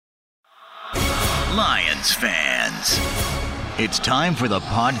Lions fans. It's time for the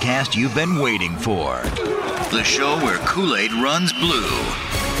podcast you've been waiting for. The show where Kool-Aid runs blue,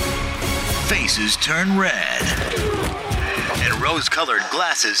 faces turn red, and rose-colored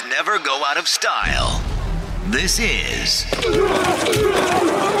glasses never go out of style. This is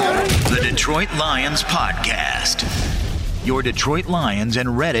the Detroit Lions Podcast. Your Detroit Lions and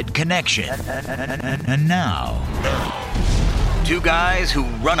Reddit connection. And now, two guys who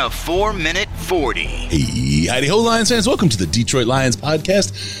run a 4-minute 40. Hey, howdy-ho, Lions fans. Welcome to the Detroit Lions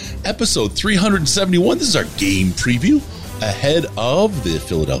Podcast, episode 371. This is our game preview ahead of the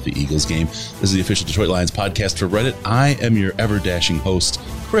Philadelphia Eagles game. This is the official Detroit Lions podcast for Reddit. I am your ever-dashing host,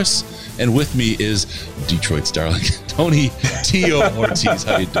 Chris, and with me is Detroit's darling, Tony T.O. Ortiz.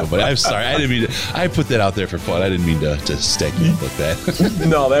 How you doing, buddy? I'm sorry. I didn't mean to. I put that out there for fun. I didn't mean to stag you up like that.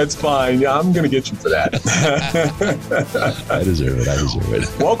 No, that's fine. Yeah, I'm going to get you for that. I deserve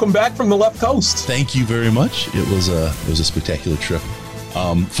it. Welcome back from the left coast. Thank you very much. It was a spectacular trip.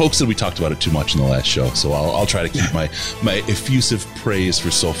 Folks said we talked about it too much in the last show, so I'll try to keep my effusive praise for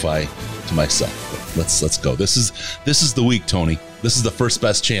SoFi to myself. But let's go. This is the week, Tony. This is the first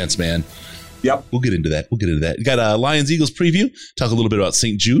best chance, man. Yep. We'll get into that. We got a Lions-Eagles preview. Talk a little bit about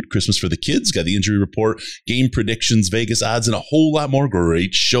St. Jude, Christmas for the kids. Got the injury report, game predictions, Vegas odds, and a whole lot more.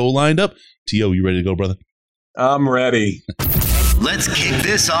 Great show lined up. T.O., you ready to go, brother? I'm ready. Let's kick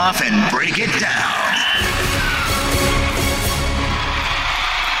this off and break it down.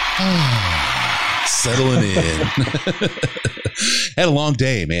 Settling in. Had a long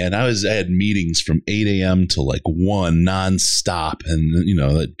day, man. I had meetings from 8 a.m. to like 1 nonstop, and you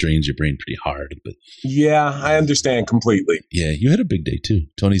know that drains your brain pretty hard. But yeah, I understand completely. Yeah, you had a big day too.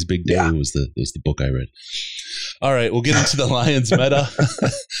 Tony's big day was the book I read. All right, we'll get into the Lions meta.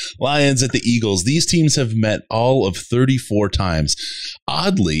 Lions at the Eagles. These teams have met all of 34 times.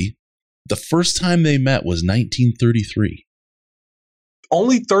 Oddly, the first time they met was 1933.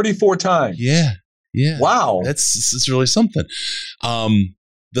 Only 34 times. Yeah. Wow. It's really something.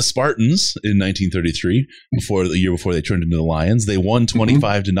 The Spartans in 1933, the year before they turned into the Lions, they won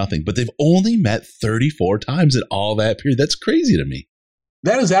 25 to nothing, but they've only met 34 times in all that period. That's crazy to me.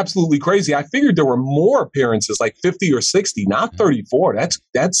 That is absolutely crazy. I figured there were more appearances, like 50 or 60, not 34.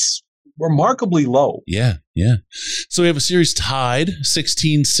 That's remarkably low. Yeah. So we have a series tied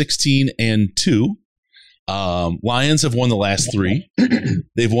 16-16 and 2. Lions have won the last 3.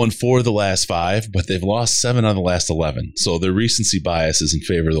 They've won 4 of the last 5, but they've lost 7 out of the last 11. So their recency bias is in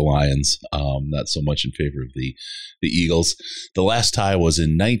favor of the Lions, not so much in favor of the Eagles. The last tie was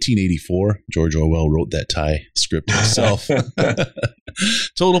in 1984. George Orwell wrote that tie script himself.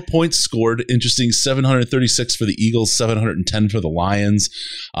 Total points scored, interesting, 736 for the Eagles, 710 for the Lions.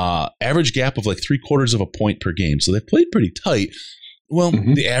 Average gap of like 3/4 of a point per game. So they played pretty tight. Well,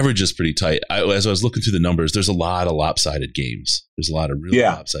 the average is pretty tight. As I was looking through the numbers, there's a lot of lopsided games. There's a lot of really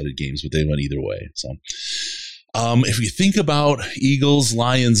lopsided games, but they went either way. So if you think about Eagles,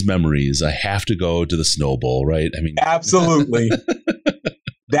 Lions memories, I have to go to the Snow Bowl, right? I mean, absolutely.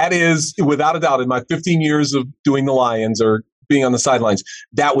 That is, without a doubt, in my 15 years of doing the Lions or being on the sidelines,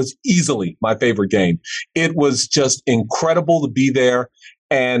 that was easily my favorite game. It was just incredible to be there.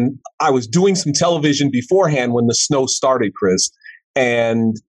 And I was doing some television beforehand when the snow started, Chris.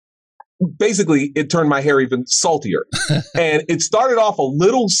 And basically, it turned my hair even saltier. And it started off a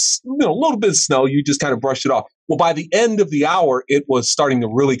little bit of snow. You just kind of brushed it off. Well, by the end of the hour, it was starting to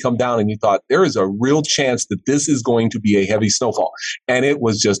really come down. And you thought, there is a real chance that this is going to be a heavy snowfall. And it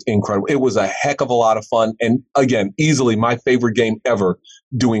was just incredible. It was a heck of a lot of fun. And again, easily my favorite game ever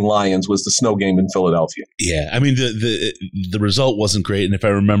doing Lions was the snow game in Philadelphia. Yeah, I mean, the result wasn't great. And if I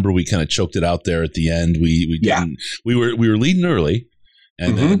remember, we kind of choked it out there at the end. We didn't. We were leading early.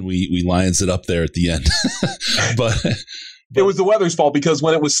 And then we Lions it up there at the end. but it was the weather's fault, because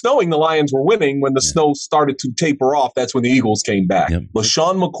when it was snowing, the Lions were winning. When the snow started to taper off, that's when the Eagles came back. Yep.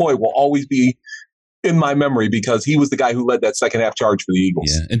 LaShawn McCoy will always be in my memory because he was the guy who led that second half charge for the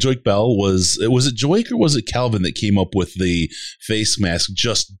Eagles. Yeah, and Joik Bell was it Joik or was it Calvin that came up with the face mask?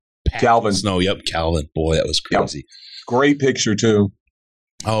 Just Calvin. Snow. Yep, Calvin. Boy, that was crazy. Yep. Great picture too.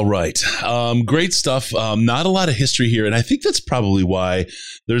 All right. Great stuff. Not a lot of history here. And I think that's probably why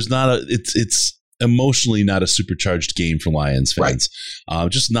there's it's emotionally not a supercharged game for Lions fans.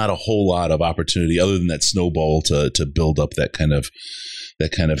 Right. Just not a whole lot of opportunity other than that snowball to build up that kind of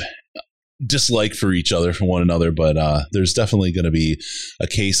dislike for each other, for one another. But there's definitely going to be a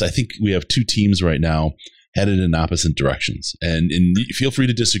case. I think we have 2 teams right now headed in opposite directions. And feel free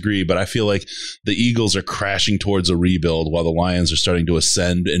to disagree, but I feel like the Eagles are crashing towards a rebuild while the Lions are starting to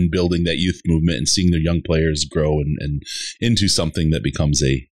ascend and building that youth movement and seeing their young players grow and into something that becomes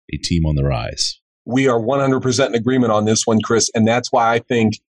a team on the rise. We are 100% in agreement on this one, Chris. And that's why I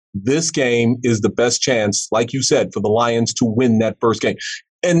think this game is the best chance, like you said, for the Lions to win that first game.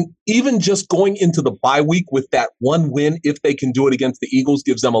 And even just going into the bye week with that one win, if they can do it against the Eagles,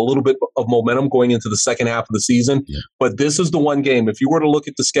 gives them a little bit of momentum going into the second half of the season. Yeah. But this is the one game, if you were to look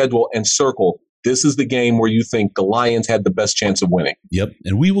at the schedule and circle, this is the game where you think the Lions had the best chance of winning. Yep.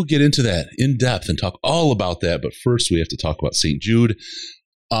 And we will get into that in depth and talk all about that. But first, we have to talk about St. Jude.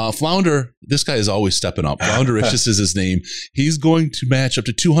 Flounder, this guy is always stepping up. Floundericious is his name. He's going to match up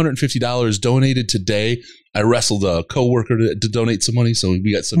to $250 donated today. I wrestled a coworker to donate some money, so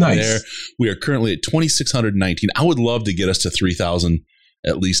we got some there. We are currently at $2,619. I would love to get us to $3,000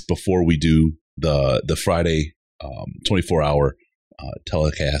 at least before we do the Friday 24-hour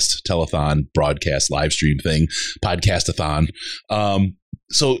telethon, broadcast, live stream thing, podcast-a-thon.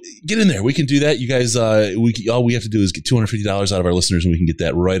 So get in there. We can do that. You guys, all we have to do is get $250 out of our listeners, and we can get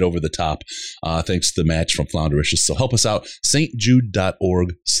that right over the top thanks to the match from Floundericious. So help us out,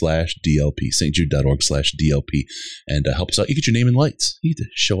 stjude.org/DLP, stjude.org/DLP, and help us out. You get your name in lights. You get to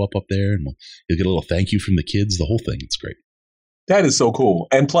show up there, and you'll get a little thank you from the kids, the whole thing. It's great. That is so cool.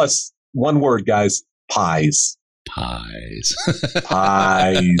 And plus, one word, guys, pies. Pies.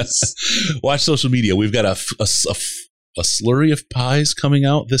 Watch social media. We've got a slurry of pies coming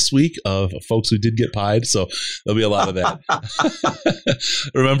out this week of folks who did get pied, so there'll be a lot of that.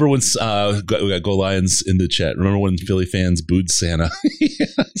 Remember when we got Go Lions in the chat? Remember when Philly fans booed Santa?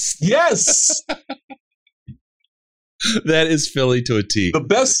 Yes. That is Philly to a T.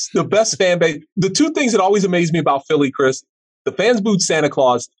 The best fan base. The two things that always amaze me about Philly, Chris, the fans booed Santa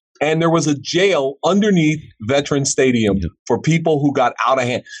Claus, and there was a jail underneath Veterans Stadium for people who got out of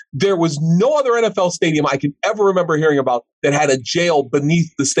hand. There was no other NFL stadium I can ever remember hearing about that had a jail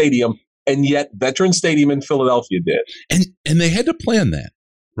beneath the stadium, and yet Veterans Stadium in Philadelphia did. And they had to plan that,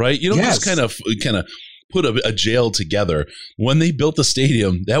 right? You don't just kind of put a jail together. When they built the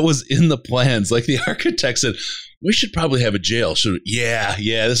stadium, that was in the plans. Like the architect said, we should probably have a jail. Yeah,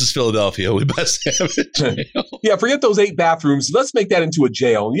 this is Philadelphia. We best have a jail. Yeah, forget those 8 bathrooms. Let's make that into a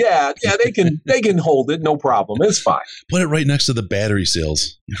jail. Yeah, they can hold it. No problem. It's fine. Put it right next to the battery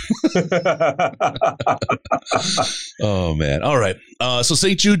sales. Oh, man. All right. So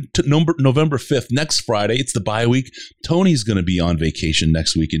St. Jude, November 5th, next Friday. It's the bye week. Tony's going to be on vacation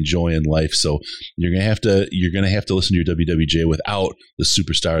next week enjoying life. So you're going to have to listen to your WWJ without the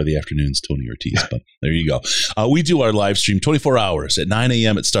superstar of the afternoons, Tony Ortiz. But there you go. We do our live stream 24 hours. At 9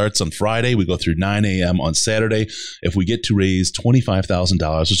 a.m. it starts on Friday. We go through 9 a.m. on Saturday. If we get to raise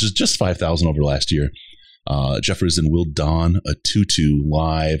 $25,000, which is just $5,000 over last year, Jefferson will don a tutu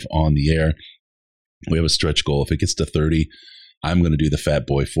live on the air. We have a stretch goal. If it gets to 30, I'm going to do the Fat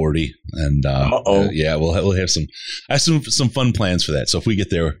Boy 40. And we'll have some fun plans for that. So if we get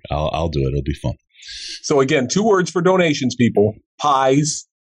there, I'll do it. It'll be fun. So again, 2 words for donations, people: pies,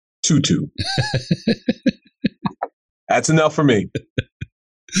 tutu. That's enough for me.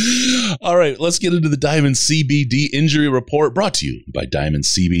 All right, let's get into the Diamond CBD injury report, brought to you by Diamond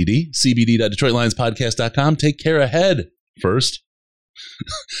CBD, cbd.detroitlionspodcast.com. Take care ahead first.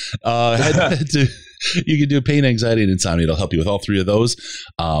 You can do pain, anxiety, and insomnia. It'll help you with all 3 of those.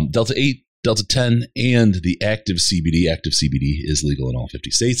 Delta 8, Delta 10, and the Active CBD. Active CBD is legal in all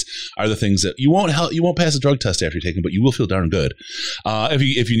 50 states. Are the things that you won't pass a drug test after you take them, but you will feel darn good.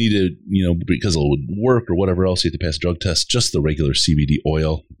 If you need to, because it would work or whatever else, you have to pass a drug test. Just the regular CBD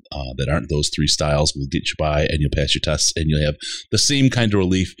oil that aren't those 3 styles will get you by, and you'll pass your tests, and you'll have the same kind of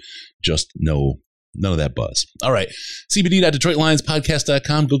relief. Just none of that buzz. All right,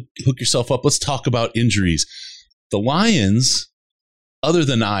 cbd.detroitlionspodcast.com. Go hook yourself up. Let's talk about injuries. The Lions, other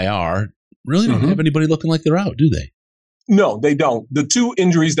than IR, really don't have anybody looking like they're out, do they? No, they don't. The 2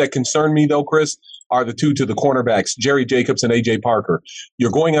 injuries that concern me, though, Chris, are the 2 to the cornerbacks, Jerry Jacobs and A.J. Parker. You're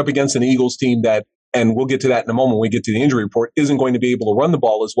going up against an Eagles team that, and we'll get to that in a moment when we get to the injury report, isn't going to be able to run the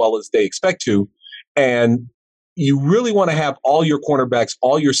ball as well as they expect to. And you really want to have all your cornerbacks,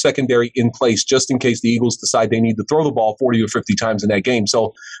 all your secondary in place just in case the Eagles decide they need to throw the ball 40 or 50 times in that game.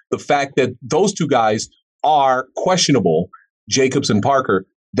 So the fact that those 2 guys are questionable, Jacobs and Parker,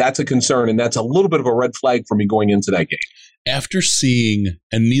 that's a concern, and that's a little bit of a red flag for me going into that game. After seeing,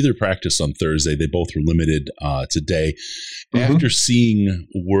 and neither practiced on Thursday, they both were limited today. After seeing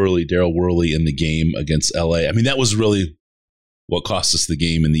Daryl Worley in the game against LA, I mean, that was really what cost us the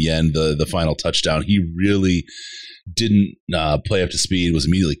game in the end, the final touchdown. He really didn't play up to speed, was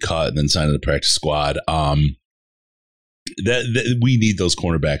immediately cut, and then signed to the practice squad. That we need those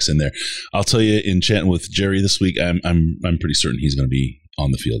cornerbacks in there. I'll tell you, in chatting with Jerry this week, I'm pretty certain he's going to be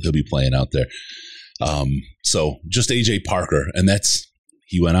on the field. He'll be playing out there. So just AJ Parker, and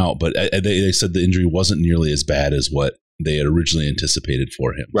he went out. But they said the injury wasn't nearly as bad as what they had originally anticipated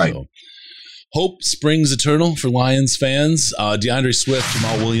for him. Right. So hope springs eternal for Lions fans. DeAndre Swift,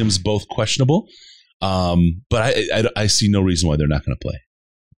 Jamal Williams, both questionable. But I see no reason why they're not going to play.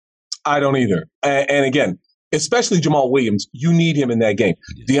 I don't either. And again, especially Jamal Williams, you need him in that game.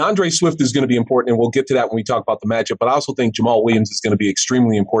 Yeah. DeAndre Swift is going to be important, and we'll get to that when we talk about the matchup. But I also think Jamal Williams is going to be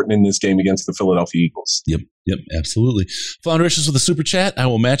extremely important in this game against the Philadelphia Eagles. Yep, absolutely. Flounderations with a super chat. I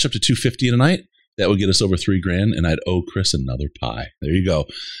will match up to $250 tonight. That would get us over $3,000, and I'd owe Chris another pie. There you go.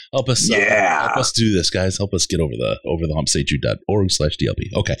 Help us. Help us do this, guys. Help us get over the hump. SageU.org/DLP.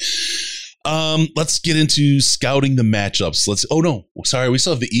 Okay. Let's get into scouting the matchups. We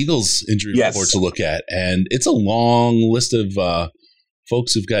still have the Eagles injury report to look at, and it's a long list of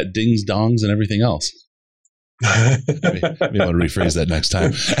folks who've got dings, dongs, and everything else. Maybe I want to rephrase that next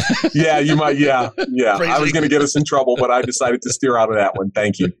time. Yeah, you might. Yeah. I was going to get us in trouble, but I decided to steer out of that one.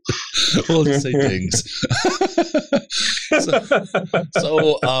 Thank you. We'll just say dings.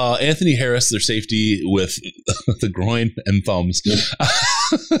 So Anthony Harris, their safety with the groin and thumbs.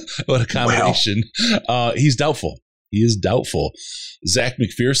 What a combination. He's doubtful. He is doubtful. Zach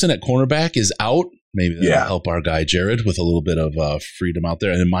McPherson at cornerback is out. Maybe that'll help our guy Jared with a little bit of freedom out there.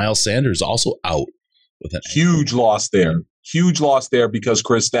 And then Miles Sanders also out. With an huge loss there because,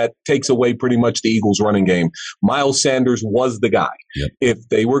 Chris, that takes away pretty much the Eagles' running game. Miles Sanders was the guy. Yep. If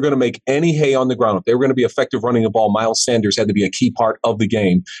they were going to make any hay on the ground, if they were going to be effective running the ball, Miles Sanders had to be a key part of the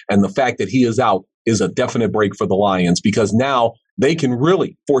game. And the fact that he is out is a definite break for the Lions because now they can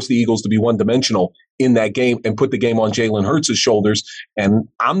really force the Eagles to be one-dimensional in that game and put the game on Jalen Hurts' shoulders. And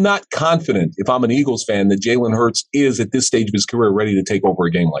I'm not confident, if I'm an Eagles fan, that Jalen Hurts is at this stage of his career ready to take over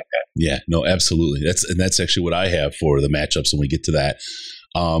a game like that. Yeah, no, absolutely. That's actually what I have for the matchups when we get to that.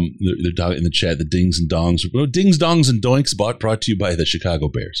 They're talking in the chat, the dings and dongs. Dings, dongs, and doinks brought to you by the Chicago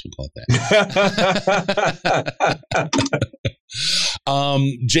Bears. We'll call it that.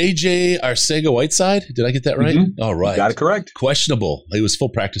 JJ Arcega-Whiteside. Did I get that right? Mm-hmm. All right. You got it correct. Questionable. He was full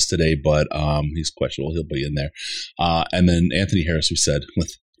practice today, but he's questionable. He'll be in there. And then Anthony Harris, we said,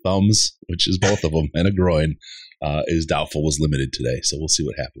 with thumbs, which is both of them, and a groin, is doubtful, was limited today. So we'll see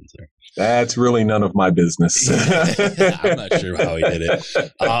what happens there. That's really none of my business. I'm not sure how he did it.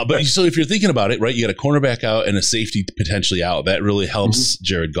 But so if you're thinking about it, right, you got a cornerback out and a safety potentially out. That really helps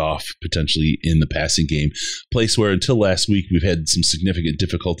Jared Goff potentially in the passing game. Place where until last week we've had some significant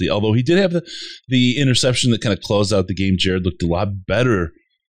difficulty. Although he did have the interception that kind of closed out the game. Jared looked a lot better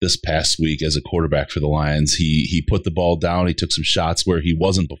this past week as a quarterback for the Lions. He put the ball down. He took some shots where he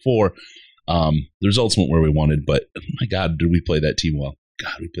wasn't before. The results weren't where we wanted, but my God, did we play that team well?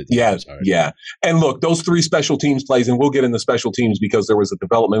 God, we played hard. Yeah. And look, those three special teams plays, and we'll get into special teams because there was a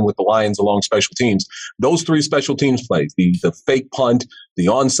development with the Lions along special teams. Those three special teams plays, the fake punt, the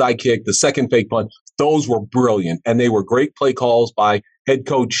onside kick, the second fake punt, those were brilliant. And they were great play calls by head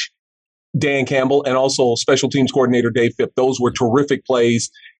coach Dan Campbell and also special teams coordinator Dave Phipp. Those were terrific plays.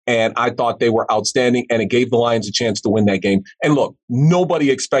 And I thought they were outstanding, and it gave the Lions a chance to win that game. And look,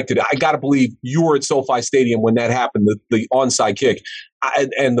 nobody expected it. I got to believe you were at SoFi Stadium when that happened, the onside kick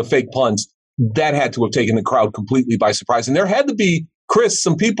and the fake punts. That had to have taken the crowd completely by surprise. And there had to be, Chris,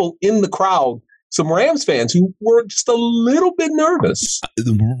 some people in the crowd, some Rams fans who were just a little bit nervous.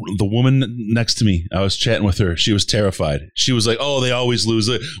 The woman next to me, I was chatting with her. She was terrified. She was like, "Oh, they always lose.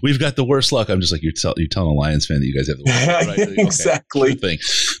 We've got the worst luck." I'm just like, "You're telling a Lions fan that you guys have the worst luck, right?" Okay, exactly. Sure thing.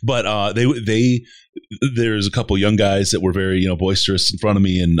 But there's a couple young guys that were very boisterous in front of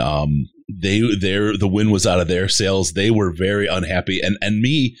me, and the win was out of their sails. They were very unhappy, and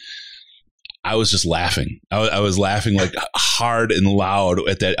me. I was just laughing. I was laughing like hard and loud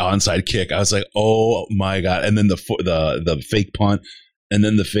at that onside kick. I was like, "Oh my God!" And then the fake punt, and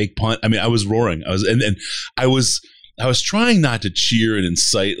then the fake punt. I mean, I was roaring. I was trying not to cheer and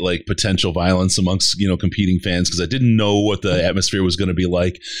incite like potential violence amongst competing fans because I didn't know what the atmosphere was going to be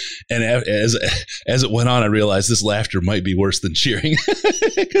like. And as it went on, I realized this laughter might be worse than cheering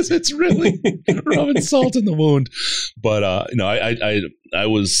because it's really rubbing salt in the wound. But I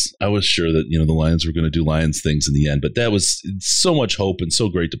was sure that the Lions were going to do Lions things in the end. But that was so much hope and so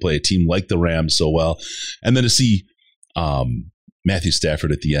great to play a team like the Rams so well, and then to see Matthew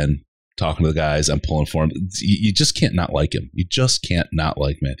Stafford at the end. Talking to the guys, I'm pulling for him. You just can't not like him. You just can't not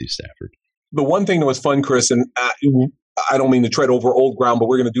like Matthew Stafford. The one thing that was fun, Chris, and I don't mean to tread over old ground, but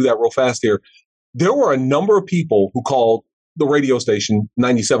we're going to do that real fast here. There were a number of people who called the radio station,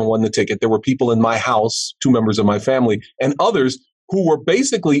 97.1 The Ticket. There were people in my house, 2 members of my family, and others who were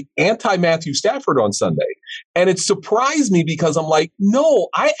basically anti-Matthew Stafford on Sunday. And it surprised me because I'm like, no,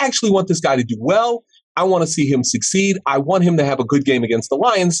 I actually want this guy to do well. I want to see him succeed. I want him to have a good game against the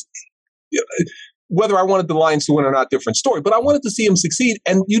Lions. Whether I wanted the Lions to win or not, different story. But I wanted to see him succeed.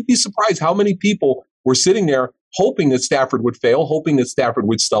 And you'd be surprised how many people were sitting there hoping that Stafford would fail, hoping that Stafford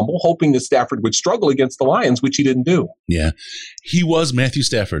would stumble, hoping that Stafford would struggle against the Lions, which he didn't do. Yeah. He was Matthew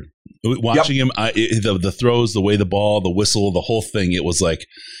Stafford. Watching him, the throws, the way the ball, the whistle, the whole thing, it was like,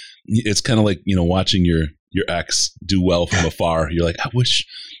 it's kind of like, watching your ex do well from afar. You're like, I wish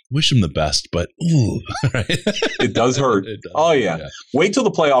him the best, but ooh, right? It does hurt. It does. Oh, yeah. Wait till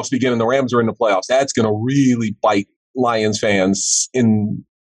the playoffs begin and the Rams are in the playoffs. That's going to really bite Lions fans in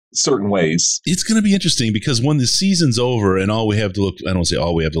certain ways. It's going to be interesting because when the season's over and all we have to look, I don't say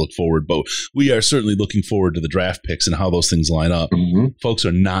all we have to look forward, but we are certainly looking forward to the draft picks and how those things line up. Mm-hmm. Folks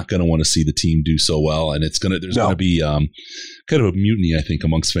are not going to want to see the team do so well. And there's going to be kind of a mutiny, I think,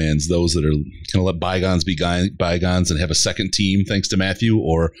 amongst fans, those that are going to let bygones be bygones and have a second team thanks to Matthew,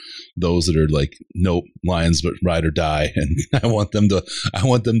 or those that are like, nope, Lions, but ride or die. And I want them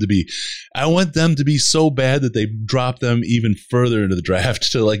to be so bad that they drop them even further into the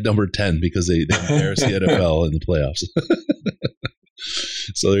draft to like number 10 because they embarrass the NFL in the playoffs.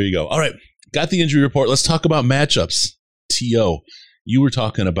 So there you go. All right. Got the injury report. Let's talk about matchups. T.O., you were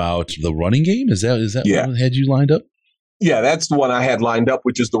talking about the running game. Is that what had you lined up? Yeah, that's the one I had lined up,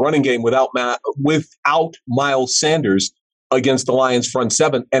 which is the running game without Miles Sanders against the Lions front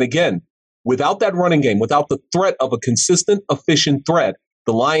seven. And again, without that running game, without the threat of a consistent, efficient threat,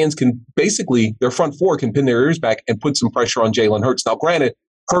 the Lions can basically, their front four can pin their ears back and put some pressure on Jalen Hurts. Now, granted,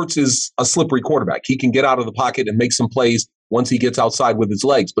 Hurts is a slippery quarterback. He can get out of the pocket and make some plays once he gets outside with his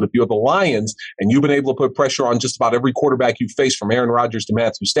legs. But if you're the Lions and you've been able to put pressure on just about every quarterback you face, from Aaron Rodgers to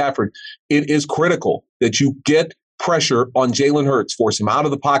Matthew Stafford, it is critical that you get pressure on Jalen Hurts, force him out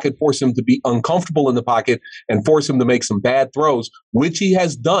of the pocket, force him to be uncomfortable in the pocket, and force him to make some bad throws, which he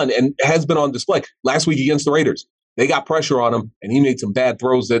has done and has been on display. Last week against the Raiders, they got pressure on him, and he made some bad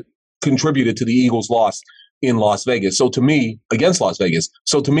throws that contributed to the Eagles' loss in Las Vegas. So to me, against Las Vegas.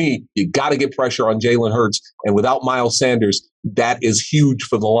 So to me, you got to get pressure on Jalen Hurts, and without Miles Sanders, that is huge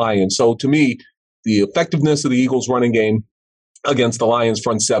for the Lions. So to me, the effectiveness of the Eagles' running game against the Lions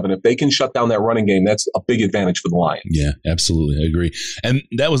front seven, if they can shut down that running game, that's a big advantage for the Lions. Yeah, absolutely. I agree. And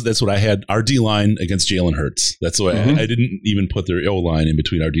that's what I had. Our D-line against Jalen Hurts. That's why I didn't even put their O-line in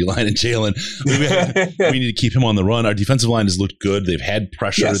between our D-line and Jalen. We need to keep him on the run. Our defensive line has looked good. They've had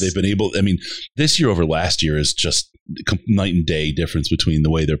pressure. Yes. They've been able, this year over last year is just night and day difference between the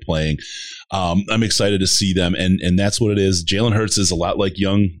way they're playing. I'm excited to see them. And that's what it is. Jalen Hurts is a lot like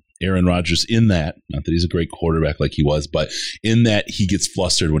young Aaron Rodgers in that, not that he's a great quarterback like he was, but in that he gets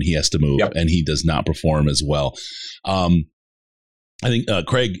flustered when he has to move and he does not perform as well. I think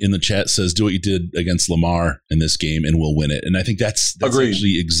Craig in the chat says, do what you did against Lamar in this game and we'll win it. And I think that's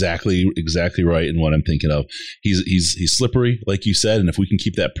actually exactly right in what I'm thinking of. He's slippery, like you said, and if we can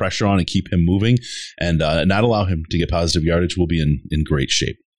keep that pressure on and keep him moving and not allow him to get positive yardage, we'll be in great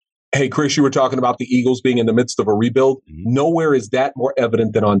shape. Hey, Chris, you were talking about the Eagles being in the midst of a rebuild. Mm-hmm. Nowhere is that more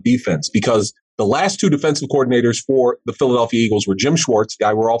evident than on defense, because the last two defensive coordinators for the Philadelphia Eagles were Jim Schwartz, a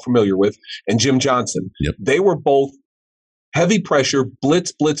guy we're all familiar with, and Jim Johnson. Yep. They were both heavy pressure,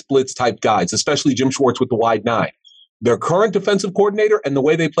 blitz type guys, especially Jim Schwartz with the wide nine. Their current defensive coordinator and the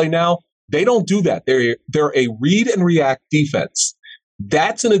way they play now, they don't do that. They're a read and react defense.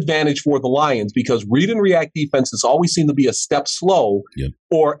 That's an advantage for the Lions because read and react defenses always seem to be a step slow,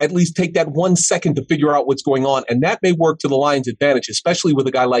 or at least take that 1 second to figure out what's going on. And that may work to the Lions' advantage, especially with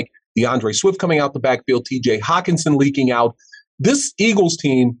a guy like DeAndre Swift coming out the backfield, TJ Hawkinson leaking out. This Eagles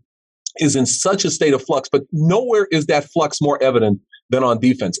team is in such a state of flux, but nowhere is that flux more evident than on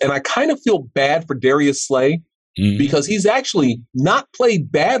defense. And I kind of feel bad for Darius Slay because he's actually not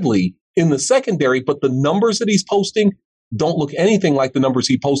played badly in the secondary, but the numbers that he's posting don't look anything like the numbers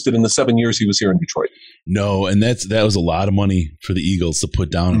he posted in the 7 years he was here in Detroit. No, and that was a lot of money for the Eagles to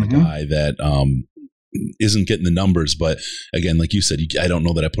put down on a guy that isn't getting the numbers. But again, like you said, I don't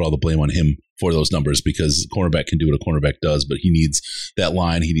know that I put all the blame on him for those numbers because cornerback can do what a cornerback does, but he needs that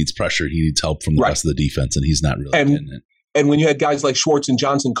line, he needs pressure, he needs help from the rest of the defense, and he's not really getting it. And when you had guys like Schwartz and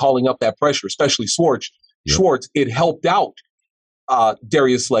Johnson calling up that pressure, especially Schwartz, it helped out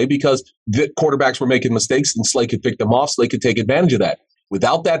Darius Slay because the quarterbacks were making mistakes and Slay could pick them off. Slay could take advantage of that.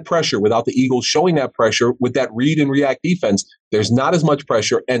 Without that pressure, without the Eagles showing that pressure with that read and react defense, there's not as much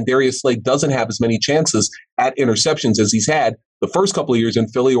pressure, and Darius Slay doesn't have as many chances at interceptions as he's had the first couple of years in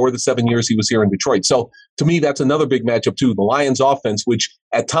Philly or the 7 years he was here in Detroit. So to me, that's another big matchup too. The Lions offense, which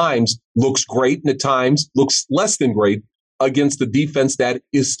at times looks great and at times looks less than great, against the defense that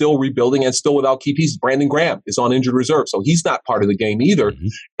is still rebuilding and still without key pieces. Brandon Graham is on injured reserve, so he's not part of the game either.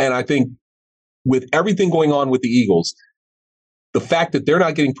 And I think with everything going on with the Eagles, the fact that they're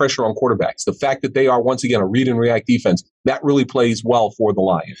not getting pressure on quarterbacks, the fact that they are, once again, a read and react defense, that really plays well for the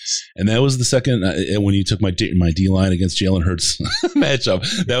Lions. And that was the second, when you took my D-line against Jalen Hurts matchup,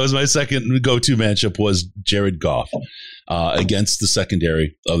 that was my second go-to matchup was Jared Goff against the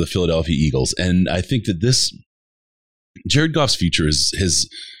secondary of the Philadelphia Eagles. And I think that Jared Goff's future has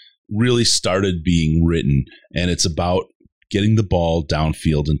really started being written, and it's about getting the ball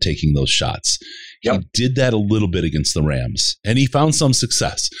downfield and taking those shots. Yep. He did that a little bit against the Rams, and he found some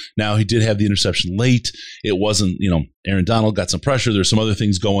success. Now, he did have the interception late. It wasn't, Aaron Donald got some pressure. There's some other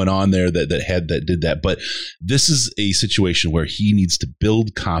things going on there that did that. But this is a situation where he needs to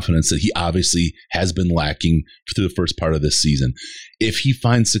build confidence that he obviously has been lacking through the first part of this season. If he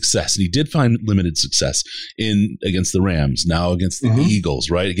finds success, and he did find limited success against the Rams, now against the Eagles,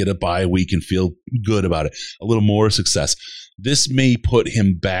 right? Get a bye week and feel good about it. A little more success. This may put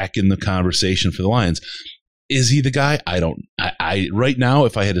him back in the conversation for the Lions. Is he the guy? I right now,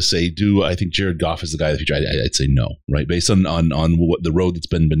 if I had to say, do I think Jared Goff is the guy of the future? I'd say no, right? Based on what the road that's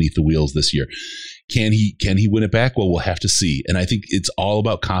been beneath the wheels this year. Can he win it back? Well, we'll have to see. And I think it's all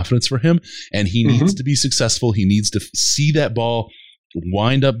about confidence for him, and he needs to be successful. He needs to see that ball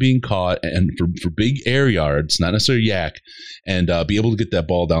wind up being caught, and for big air yards, not necessarily yak, and be able to get that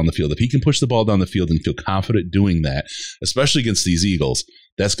ball down the field. If he can push the ball down the field and feel confident doing that, especially against these Eagles,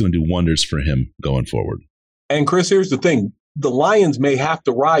 that's going to do wonders for him going forward. And Chris, here's the thing. The Lions may have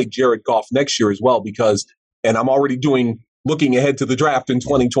to ride Jared Goff next year as well because, and I'm already looking ahead to the draft in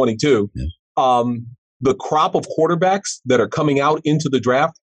 2022, the crop of quarterbacks that are coming out into the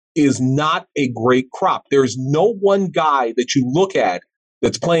draft is not a great crop. There's no one guy that you look at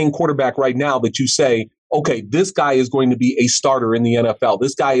that's playing quarterback right now that you say, okay, this guy is going to be a starter in the NFL.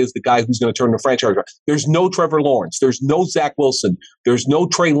 This guy is the guy who's going to turn the franchise around. There's no Trevor Lawrence. There's no Zach Wilson. There's no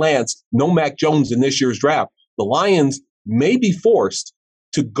Trey Lance, no Mac Jones in this year's draft. The Lions may be forced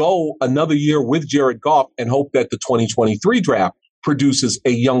to go another year with Jared Goff and hope that the 2023 draft produces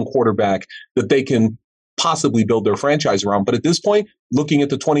a young quarterback that they can possibly build their franchise around. But at this point, looking at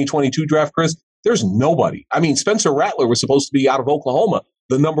the 2022 draft, Chris, there's nobody. I mean, Spencer Rattler was supposed to be out of Oklahoma,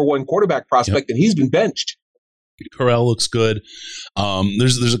 the number one quarterback prospect, and he's been benched. Corral looks good.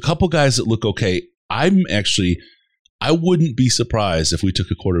 There's a couple guys that look okay. I wouldn't be surprised if we took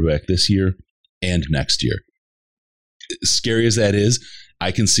a quarterback this year and next year. As scary as that is,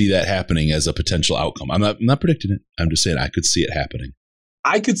 I can see that happening as a potential outcome. I'm not predicting it. I'm just saying I could see it happening.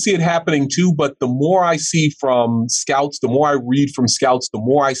 I could see it happening too, but the more I see from scouts, the more I read from scouts, the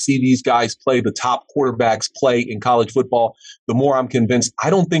more I see these guys play, the top quarterbacks play in college football, the more I'm convinced I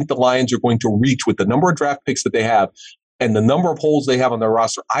don't think the Lions are going to reach with the number of draft picks that they have and the number of holes they have on their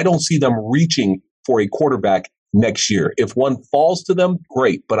roster. I don't see them reaching for a quarterback next year. If one falls to them,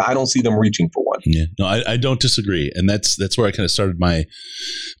 great, but I don't see them reaching for one. Yeah, no, I don't disagree, and that's where I kind of started my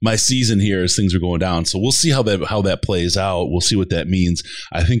season here as things are going down. So we'll see how that plays out. We'll see what that means.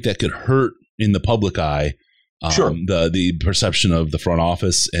 I think that could hurt in the public eye. Sure. The perception of the front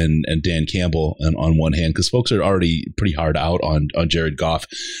office and Dan Campbell on one hand, because folks are already pretty hard out on Jared Goff.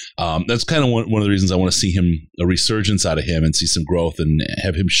 That's kind of one of the reasons I want to see a resurgence out of him and see some growth and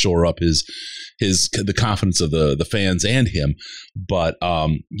have him shore up the confidence of the fans and him. But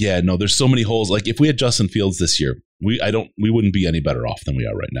there's so many holes. Like if we had Justin Fields this year, we wouldn't be any better off than we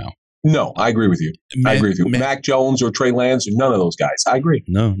are right now. No, I agree with you. Mac Jones or Trey Lance or none of those guys. I agree.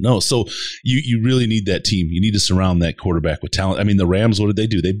 No. So you really need that team. You need to surround that quarterback with talent. I mean, the Rams, what did they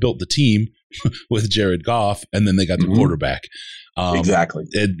do? They built the team with Jared Goff, and then they got the quarterback. Exactly.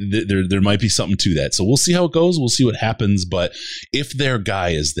 There might be something to that. So we'll see how it goes. We'll see what happens. But if their guy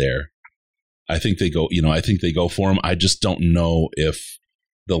is there, I think they go. I think they go for him. I just don't know if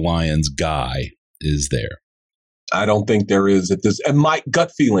the Lions guy is there. I don't think there is at this. And my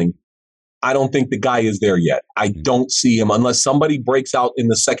gut feeling, I don't think the guy is there yet. I don't see him unless somebody breaks out in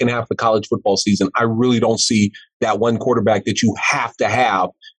the second half of the college football season. I really don't see that one quarterback that you have to have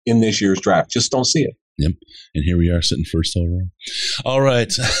in this year's draft. Just don't see it. Yep. And here we are sitting first overall. All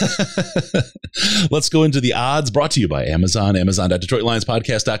right. Let's go into the odds brought to you by Amazon,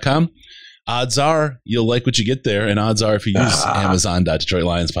 amazon.detroitlionspodcast.com. Odds are you'll like what you get there. And odds are if you use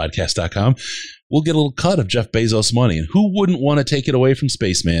amazon.detroitlionspodcast.com, we'll get a little cut of Jeff Bezos' money. And who wouldn't want to take it away from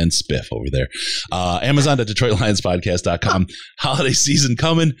Spaceman Spiff over there? Amazon.detroitlionspodcast.com. Holiday season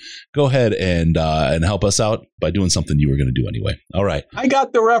coming. Go ahead and help us out by doing something you were going to do anyway. All right. I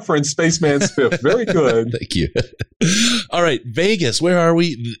got the reference, Spaceman Spiff. Very good. Thank you. All right. Vegas, where are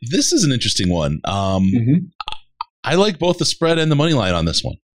we? This is an interesting one. I like both the spread and the money line on this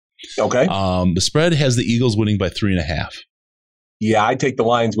one. Okay. The spread has the Eagles winning by 3.5. Yeah, I take the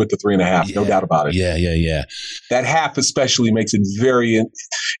Lions with the 3.5. No doubt about it. Yeah. That half especially makes it very.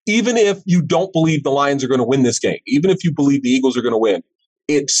 Even if you don't believe the Lions are going to win this game, even if you believe the Eagles are going to win,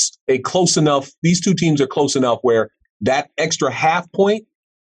 it's a close enough. These two teams are close enough where that extra half point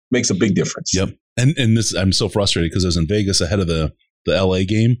makes a big difference. Yep. And this, I'm so frustrated because I was in Vegas ahead of the LA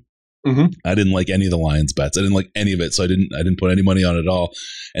game. Mm-hmm. I didn't like any of the Lions bets. I didn't like any of it, so I didn't put any money on it at all.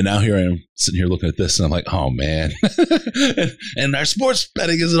 And now here I am sitting here looking at this, and I'm like, oh man! and our sports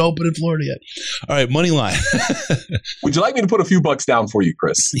betting isn't open in Florida yet. All right, money line. Would you like me to put a few bucks down for you,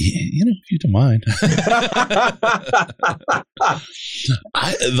 Chris? Yeah, if you don't mind.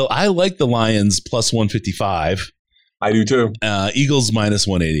 I like the Lions plus 155. I do too. Eagles minus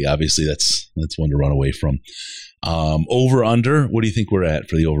 180. Obviously, that's one to run away from. Over under. What do you think we're at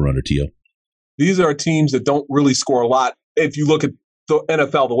for the over under, Tio? These are teams that don't really score a lot. If you look at the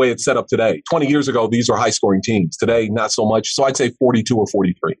NFL, the way it's set up today, 20 years ago, these are high scoring teams. Today, not so much. So I'd say 42 or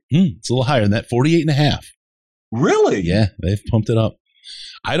 43. It's a little higher than that. 48.5. Really? Yeah, they've pumped it up.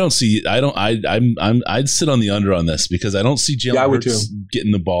 I'd sit on the under on this because I don't see Jalen Hurts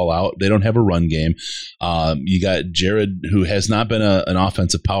getting the ball out. They don't have a run game. You got Jared, who has not been an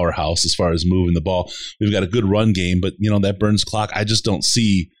offensive powerhouse as far as moving the ball. We've got a good run game, but that burns clock. I just don't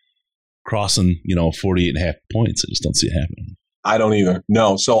see crossing 48.5 points. I just don't see it happening. I don't either.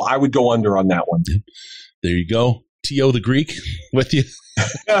 No, so I would go under on that one. There you go. T.O. the Greek with you.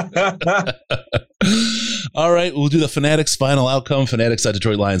 All right, we'll do the Fanatics final outcome.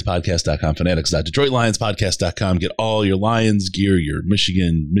 Fanatics.DetroitLionsPodcast.com. Fanatics.DetroitLionsPodcast.com. Get all your Lions gear, your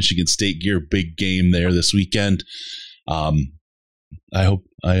Michigan State gear. Big game there this weekend. I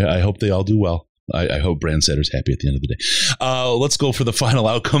hope they all do well. I hope Brandsetter's happy at the end of the day. Let's go for the final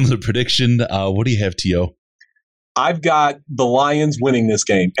outcome, the prediction. What do you have, T.O.? I've got the Lions winning this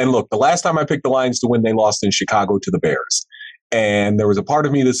game. And look, the last time I picked the Lions to win, they lost in Chicago to the Bears. And there was a part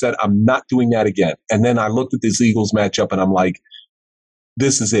of me that said, I'm not doing that again. And then I looked at this Eagles matchup and I'm like,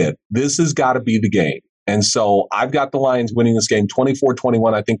 this is it. This has got to be the game. And so I've got the Lions winning this game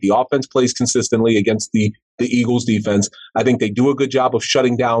 24-21. I think the offense plays consistently against the Eagles defense. I think they do a good job of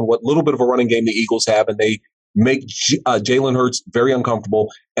shutting down what little bit of a running game the Eagles have, and they make Jalen Hurts very uncomfortable.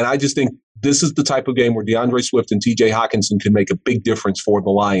 And I just think this is the type of game where DeAndre Swift and TJ Hawkinson can make a big difference for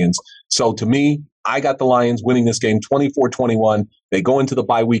the Lions. So to me, I got the Lions winning this game 24-21. They go into the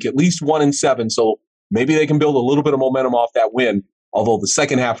bye week at least 1-7. So maybe they can build a little bit of momentum off that win. Although the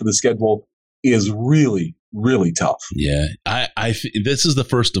second half of the schedule is really, really tough. Yeah. This is the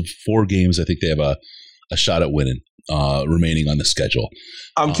first of 4 games I think they have a shot at winning. Remaining on the schedule.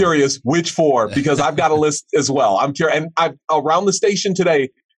 I'm curious which 4, because I've got a list as well. I'm curious. And around the station today,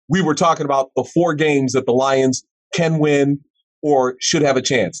 we were talking about the 4 games that the Lions can win or should have a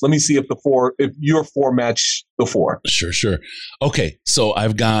chance. Let me see if your 4 match the 4. Sure. Okay. So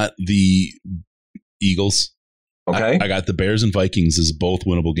I've got the Eagles. Okay. I got the Bears and Vikings as both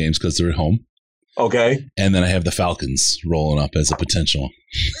winnable games because they're at home. Okay. And then I have the Falcons rolling up as a potential.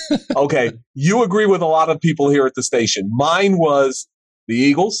 Okay. You agree with a lot of people here at the station. Mine was the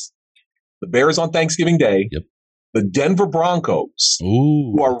Eagles, the Bears on Thanksgiving Day, yep, the Denver Broncos,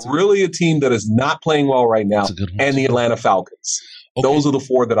 who are really a team that is not playing well right now, and the Atlanta Falcons. Okay. Those are the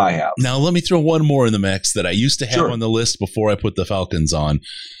 4 that I have. Now, let me throw one more in the mix that I used to have on the list before I put the Falcons on.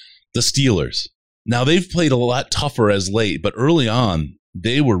 The Steelers. Now, they've played a lot tougher as late, but early on,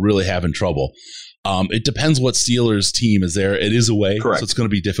 they were really having trouble. It depends what Steelers team is there. It is away, correct, so it's going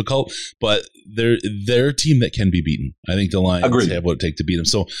to be difficult, but they're a team that can be beaten. I think the Lions have what it takes to beat them.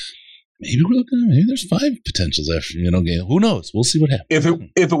 So maybe we're looking at, maybe there's 5 potentials after game. Who knows? We'll see what happens.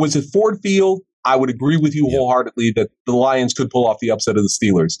 If it was at Ford Field, I would agree with you wholeheartedly that the Lions could pull off the upset of the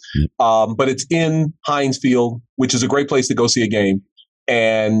Steelers. But it's in Heinz Field, which is a great place to go see a game.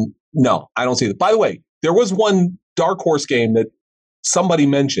 And no, I don't see that. By the way, there was one dark horse game that somebody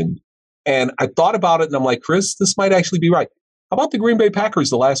mentioned, and I thought about it, and I'm like, Chris, this might actually be right. How about the Green Bay Packers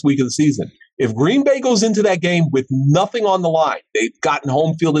the last week of the season? If Green Bay goes into that game with nothing on the line, they've gotten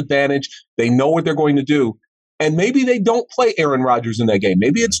home field advantage, they know what they're going to do, and maybe they don't play Aaron Rodgers in that game.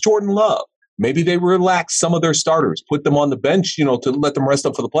 Maybe it's Jordan Love. Maybe they relax some of their starters, put them on the bench, to let them rest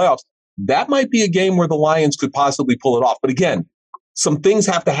up for the playoffs. That might be a game where the Lions could possibly pull it off. But again, some things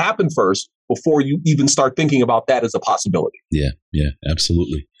have to happen first before you even start thinking about that as a possibility. Yeah,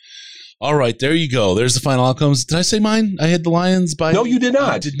 absolutely. All right, there you go. There's the final outcomes. Did I say mine? I had the Lions by... No, you did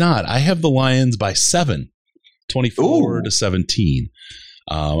not. I did not. I have the Lions by 7, 24-17.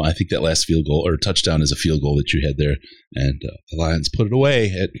 I think that last field goal or touchdown is a field goal that you had there, and the Lions put it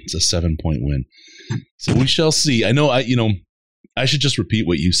away. It's a 7-point win. So we shall see. I know I should just repeat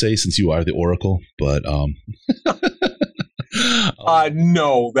what you say since you are the oracle, but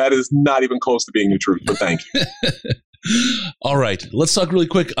No, that is not even close to being the truth, but thank you. All right, let's talk really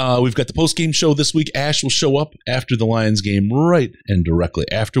quick. We've got the post-game show this week. Ash will show up after the Lions game right and directly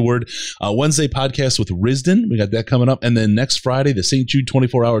afterward. Wednesday podcast with Risden. We got that coming up. And then next Friday, the St. Jude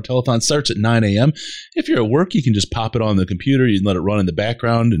 24-hour telethon starts at 9 a.m. If you're at work, you can just pop it on the computer. You can let it run in the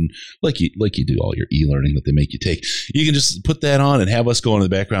background. And like you do all your e-learning that they make you take, you can just put that on and have us go in the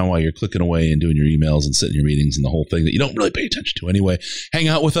background while you're clicking away and doing your emails and sitting in your meetings and the whole thing that you don't really pay attention to anyway. Hang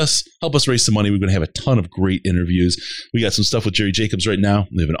out with us. Help us raise some money. We're going to have a ton of great interviews. We got some stuff with Jerry Jacobs right now.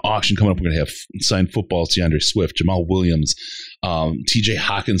 We have an auction coming up. We're going to have signed footballs, DeAndre Swift, Jamal Williams, TJ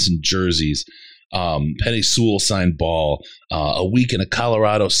Hawkinson jerseys, Penny Sewell signed ball, a week in a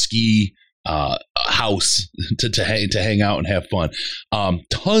Colorado ski house to hang out and have fun.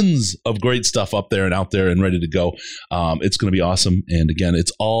 Tons of great stuff up there and out there and ready to go. It's going to be awesome. And again,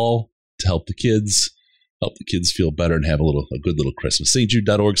 it's all to help the kids feel better and have a good little Christmas.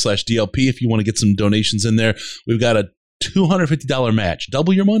 stjude.org/DLP if you want to get some donations in there. We've got a $250 match.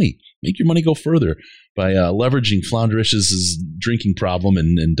 Double your money. Make your money go further by leveraging Flounderish's drinking problem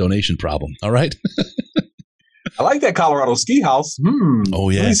and donation problem. All right? I like that Colorado ski house.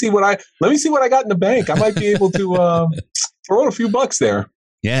 Oh yeah. Let me see what I got in the bank. I might be able to throw in a few bucks there.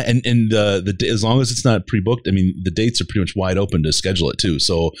 Yeah, and the as long as it's not pre-booked, I mean, the dates are pretty much wide open to schedule it too.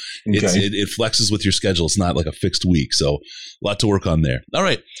 So it flexes with your schedule. It's not like a fixed week. So a lot to work on there. All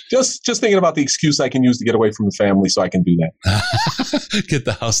right. Just thinking about the excuse I can use to get away from the family so I can do that. Get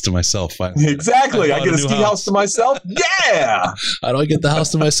the house to myself. Finally. Exactly. I get a ski house to myself. Yeah. How do I get the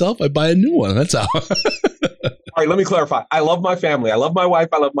house to myself? I buy a new one. That's how. All right, let me clarify. I love my family. I love my wife.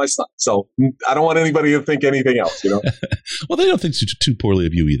 I love my son. So I don't want anybody to think anything else, Well, they don't think too poorly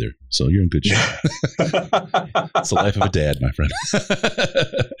of you either. So you're in good shape. It's the life of a dad, my friend.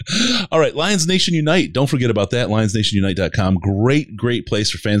 All right, Lions Nation Unite. Don't forget about that. LionsNationUnite.com. Great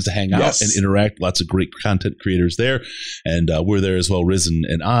place for fans to hang out and interact. Lots of great content creators there. And we're there as well, Riz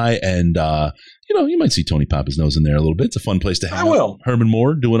and I. And, you might see Tony pop his nose in there a little bit. It's a fun place to hang out. I will. Herman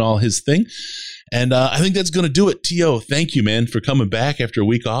Moore doing all his thing. And I think that's going to do it. T.O., thank you, man, for coming back after a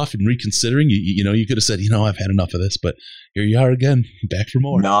week off and reconsidering. You could have said, I've had enough of this, but here you are again, back for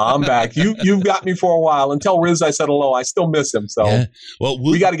more. No, I'm back. You've got me for a while. And tell Riz I said hello. I still miss him. So yeah. Well,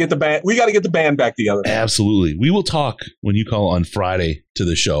 we got to get the band. We got to get the band back together. Absolutely. We will talk when you call on Friday to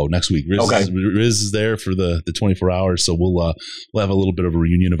the show next week. Riz is there for the 24 hours, so we'll have a little bit of a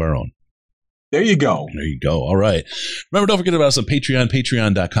reunion of our own. There you go. All right. Remember, don't forget about us on Patreon,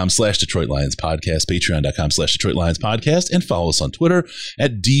 patreon.com/Detroit Lions Podcast, patreon.com/Detroit Lions Podcast, and follow us on Twitter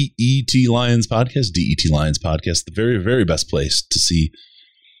at DET Lions Podcast, DET Lions Podcast, the very, very best place to see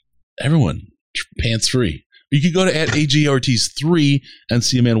everyone pants free. You could go to @AGOrtiz3 and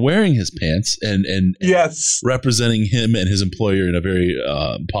see a man wearing his pants and yes, representing him and his employer in a very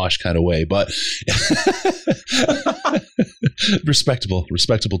posh kind of way, but respectable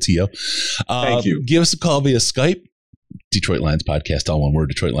T.O. Thank you. Give us a call via Skype. Detroit Lions Podcast, all one word,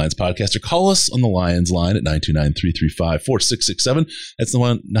 Detroit Lions Podcast, or call us on the Lions line at 929-335-4667. That's the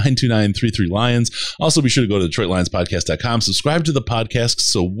one, 929-33-LIONS. Also, be sure to go to DetroitLionsPodcast.com, subscribe to the podcast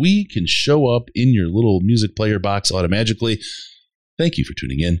so we can show up in your little music player box automatically. Thank you for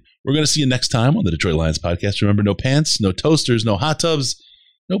tuning in. We're going to see you next time on the Detroit Lions Podcast. Remember, no pants, no toasters, no hot tubs,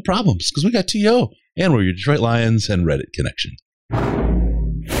 no problems, because we got T.O., and we're your Detroit Lions and Reddit connection.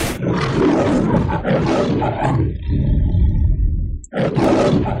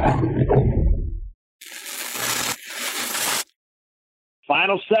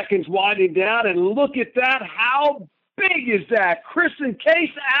 Final seconds winding down, and look at that. How big is that? Chris and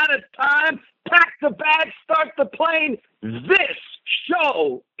Case out of time. Pack the bag, start the plane. This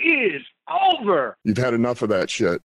show is over. You've had enough of that shit.